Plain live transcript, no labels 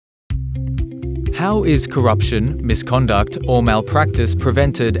How is corruption, misconduct, or malpractice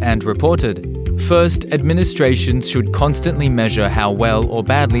prevented and reported? First, administrations should constantly measure how well or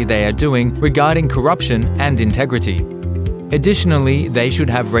badly they are doing regarding corruption and integrity. Additionally, they should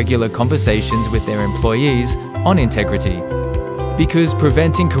have regular conversations with their employees on integrity, because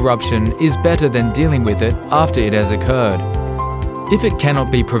preventing corruption is better than dealing with it after it has occurred. If it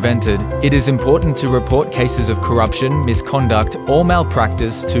cannot be prevented, it is important to report cases of corruption, misconduct, or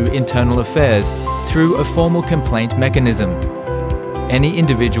malpractice to Internal Affairs through a formal complaint mechanism. Any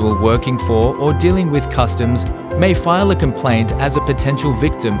individual working for or dealing with customs may file a complaint as a potential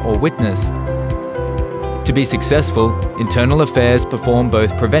victim or witness. To be successful, Internal Affairs perform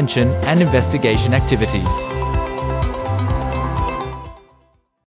both prevention and investigation activities.